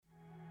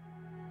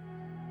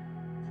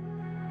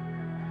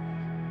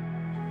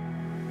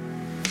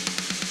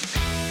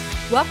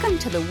Welcome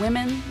to the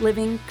Women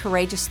Living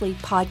Courageously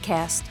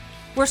podcast.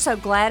 We're so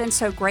glad and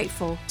so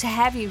grateful to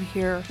have you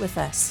here with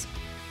us.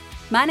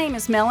 My name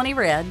is Melanie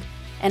Redd,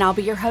 and I'll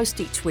be your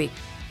host each week.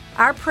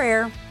 Our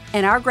prayer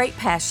and our great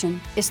passion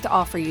is to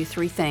offer you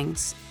three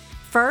things.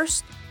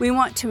 First, we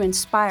want to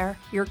inspire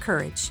your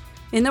courage.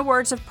 In the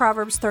words of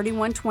Proverbs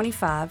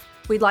 31:25,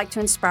 we'd like to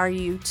inspire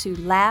you to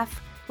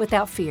laugh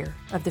without fear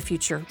of the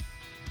future.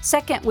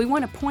 Second, we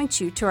want to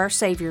point you to our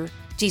Savior,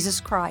 Jesus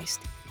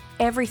Christ.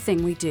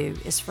 Everything we do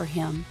is for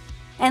Him.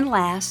 And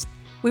last,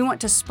 we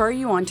want to spur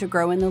you on to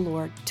grow in the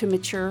Lord, to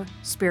mature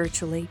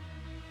spiritually.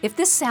 If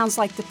this sounds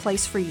like the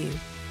place for you,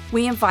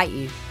 we invite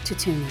you to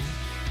tune in.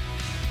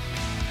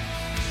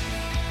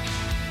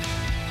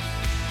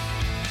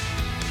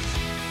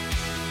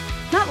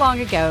 Not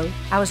long ago,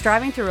 I was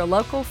driving through a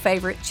local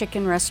favorite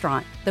chicken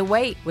restaurant. The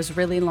wait was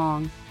really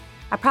long.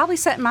 I probably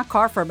sat in my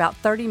car for about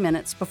 30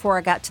 minutes before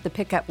I got to the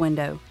pickup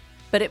window,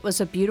 but it was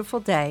a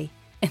beautiful day,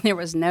 and there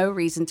was no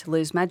reason to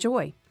lose my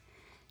joy.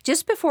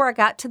 Just before I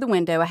got to the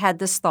window, I had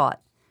this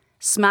thought: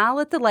 smile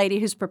at the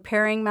lady who's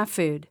preparing my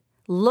food,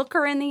 look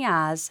her in the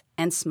eyes,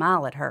 and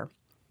smile at her.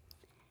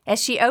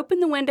 As she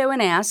opened the window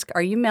and asked,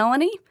 "Are you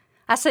Melanie?"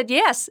 I said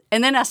yes,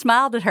 and then I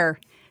smiled at her.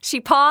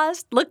 She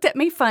paused, looked at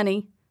me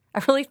funny.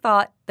 I really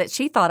thought that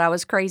she thought I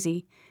was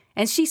crazy,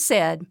 and she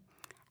said,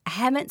 "I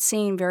haven't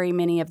seen very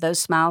many of those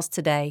smiles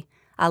today.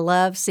 I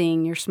love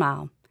seeing your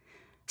smile."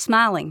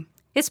 Smiling.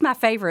 It's my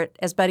favorite,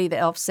 as Buddy the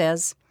Elf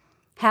says.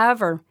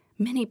 However,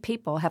 many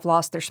people have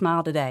lost their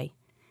smile today.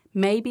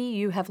 Maybe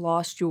you have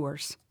lost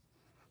yours.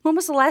 When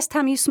was the last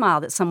time you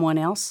smiled at someone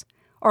else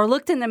or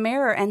looked in the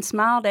mirror and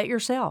smiled at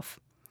yourself?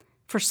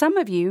 For some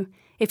of you,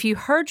 if you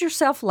heard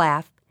yourself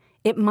laugh,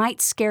 it might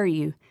scare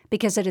you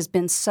because it has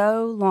been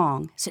so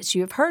long since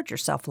you have heard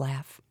yourself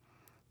laugh.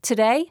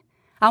 Today,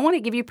 I want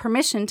to give you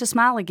permission to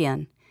smile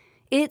again.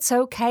 It's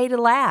okay to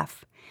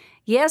laugh.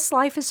 Yes,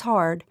 life is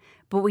hard,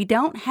 but we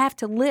don't have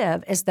to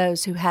live as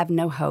those who have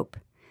no hope.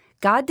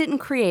 God didn't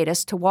create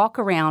us to walk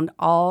around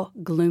all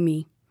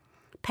gloomy.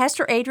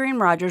 Pastor Adrian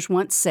Rogers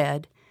once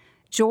said,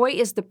 "Joy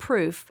is the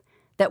proof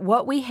that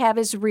what we have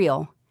is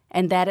real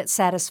and that it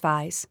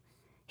satisfies."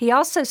 He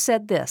also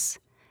said this: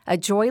 "A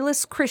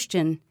joyless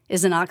Christian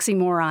is an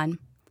oxymoron."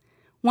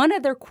 One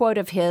other quote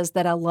of his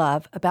that I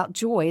love about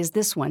joy is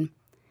this one: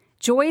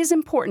 "Joy is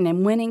important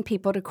in winning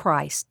people to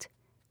Christ.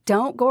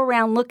 Don't go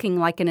around looking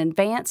like an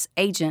advance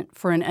agent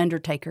for an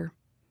undertaker."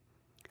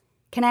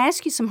 Can I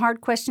ask you some hard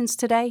questions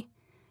today?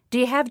 Do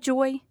you have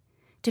joy?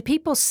 Do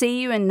people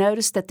see you and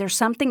notice that there's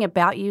something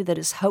about you that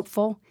is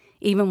hopeful,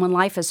 even when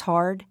life is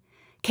hard?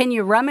 Can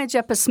you rummage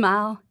up a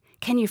smile?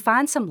 Can you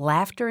find some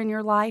laughter in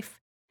your life?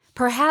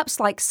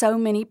 Perhaps, like so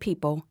many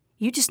people,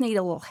 you just need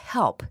a little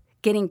help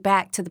getting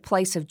back to the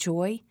place of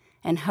joy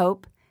and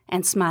hope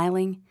and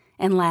smiling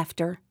and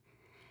laughter.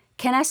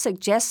 Can I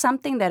suggest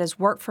something that has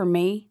worked for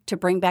me to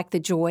bring back the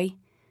joy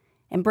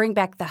and bring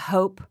back the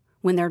hope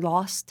when they're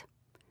lost?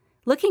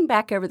 Looking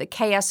back over the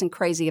chaos and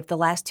crazy of the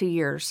last 2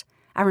 years,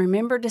 I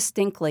remember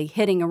distinctly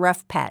hitting a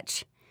rough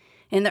patch.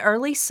 In the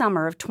early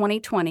summer of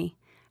 2020,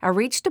 I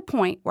reached a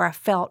point where I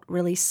felt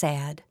really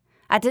sad.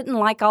 I didn't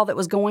like all that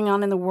was going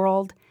on in the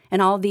world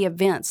and all the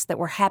events that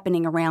were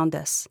happening around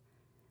us.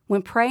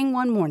 When praying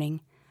one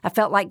morning, I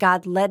felt like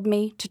God led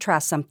me to try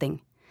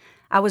something.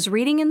 I was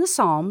reading in the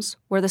Psalms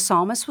where the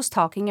psalmist was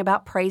talking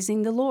about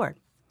praising the Lord.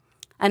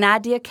 An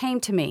idea came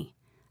to me.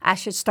 I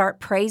should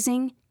start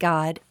praising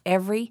God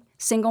every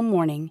single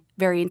morning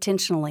very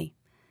intentionally.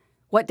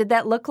 What did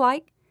that look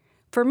like?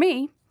 For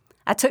me,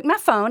 I took my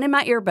phone and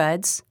my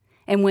earbuds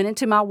and went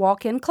into my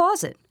walk-in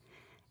closet.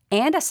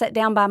 And I sat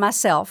down by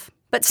myself,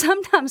 but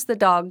sometimes the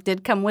dog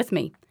did come with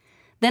me.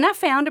 Then I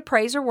found a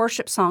praise or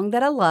worship song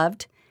that I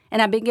loved,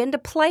 and I began to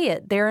play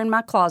it there in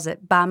my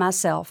closet by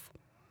myself.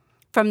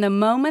 From the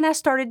moment I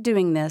started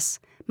doing this,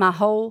 my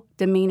whole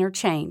demeanor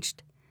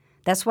changed.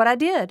 That's what I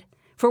did.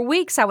 For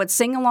weeks, I would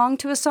sing along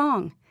to a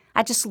song.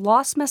 I just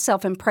lost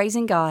myself in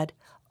praising God,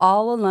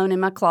 all alone in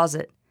my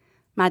closet.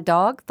 My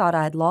dog thought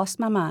I had lost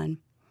my mind.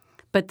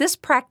 But this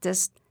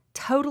practice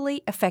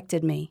totally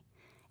affected me.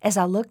 As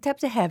I looked up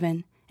to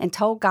heaven and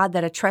told God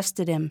that I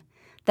trusted Him,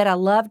 that I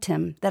loved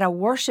Him, that I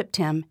worshiped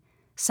Him,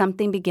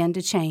 something began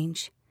to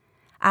change.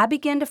 I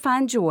began to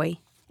find joy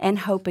and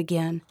hope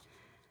again.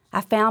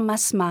 I found my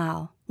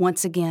smile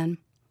once again.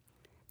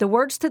 The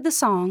words to the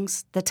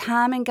songs, the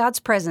time in God's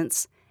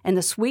presence, and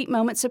the sweet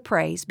moments of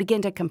praise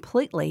began to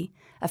completely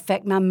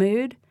affect my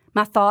mood,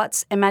 my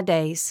thoughts, and my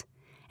days.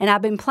 And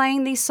I've been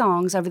playing these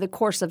songs over the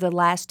course of the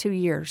last 2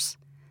 years.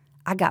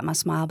 I got my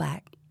smile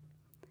back.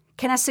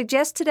 Can I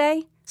suggest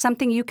today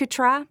something you could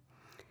try?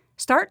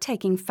 Start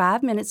taking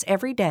 5 minutes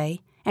every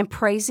day and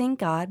praising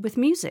God with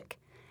music.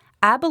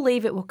 I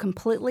believe it will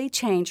completely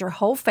change your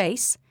whole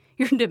face,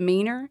 your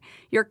demeanor,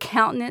 your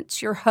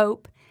countenance, your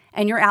hope,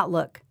 and your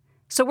outlook.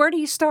 So where do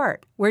you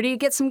start? Where do you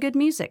get some good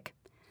music?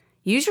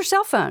 Use your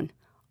cell phone.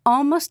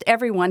 Almost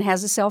everyone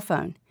has a cell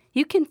phone.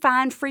 You can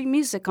find free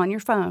music on your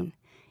phone.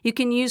 You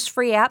can use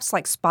free apps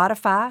like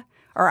Spotify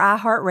or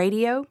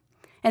iHeartRadio.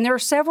 and there are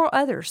several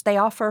others. They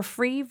offer a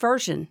free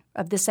version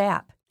of this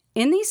app.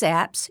 In these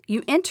apps,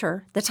 you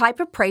enter the type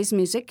of praise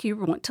music you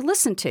want to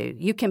listen to.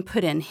 You can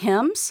put in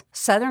hymns,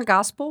 Southern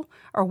gospel,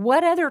 or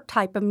what other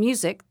type of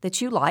music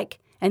that you like,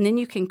 and then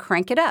you can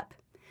crank it up.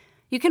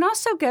 You can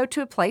also go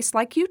to a place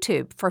like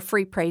YouTube for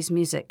free praise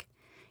music.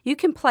 You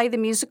can play the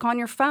music on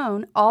your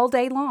phone all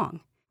day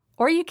long,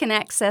 or you can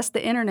access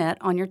the internet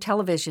on your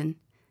television.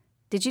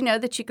 Did you know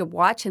that you could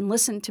watch and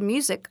listen to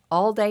music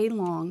all day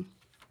long?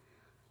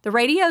 The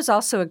radio is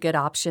also a good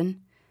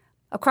option.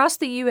 Across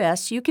the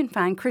U.S., you can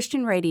find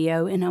Christian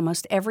radio in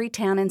almost every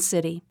town and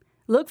city.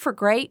 Look for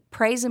great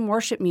praise and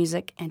worship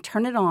music and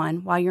turn it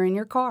on while you're in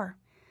your car.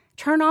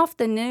 Turn off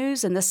the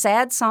news and the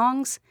sad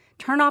songs,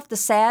 turn off the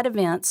sad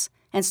events,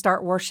 and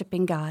start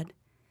worshiping God.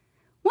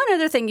 One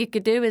other thing you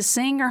could do is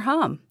sing or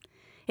hum.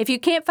 If you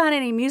can't find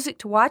any music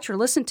to watch or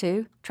listen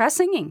to, try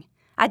singing.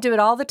 I do it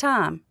all the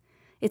time.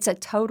 It's a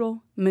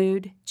total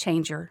mood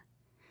changer.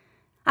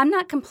 I'm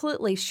not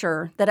completely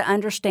sure that I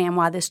understand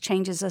why this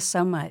changes us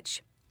so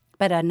much,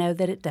 but I know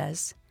that it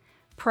does.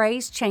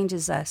 Praise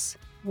changes us.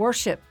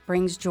 Worship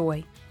brings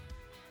joy.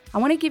 I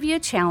want to give you a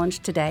challenge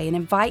today and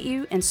invite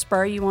you and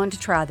spur you on to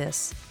try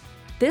this.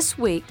 This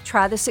week,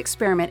 try this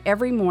experiment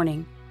every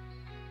morning.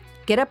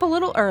 Get up a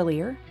little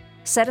earlier,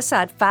 set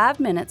aside 5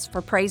 minutes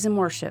for praise and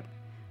worship.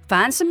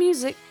 Find some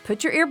music,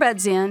 put your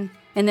earbuds in,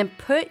 and then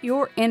put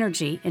your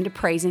energy into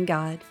praising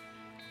God.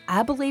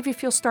 I believe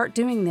if you'll start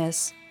doing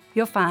this,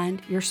 you'll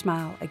find your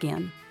smile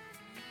again.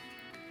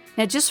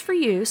 Now, just for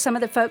you, some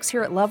of the folks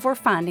here at Love Worth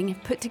Finding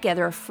have put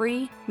together a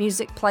free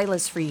music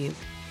playlist for you.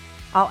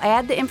 I'll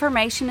add the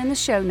information in the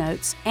show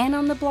notes and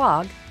on the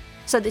blog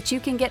so that you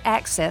can get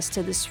access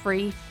to this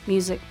free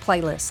music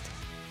playlist.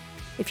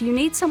 If you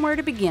need somewhere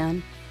to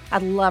begin,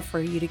 I'd love for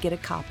you to get a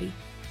copy.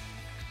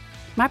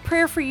 My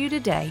prayer for you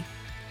today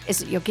is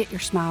that you'll get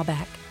your smile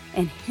back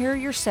and hear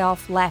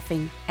yourself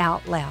laughing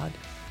out loud.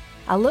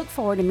 I look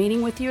forward to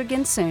meeting with you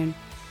again soon,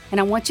 and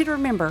I want you to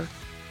remember,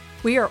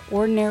 we are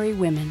ordinary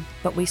women,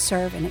 but we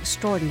serve an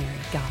extraordinary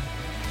God.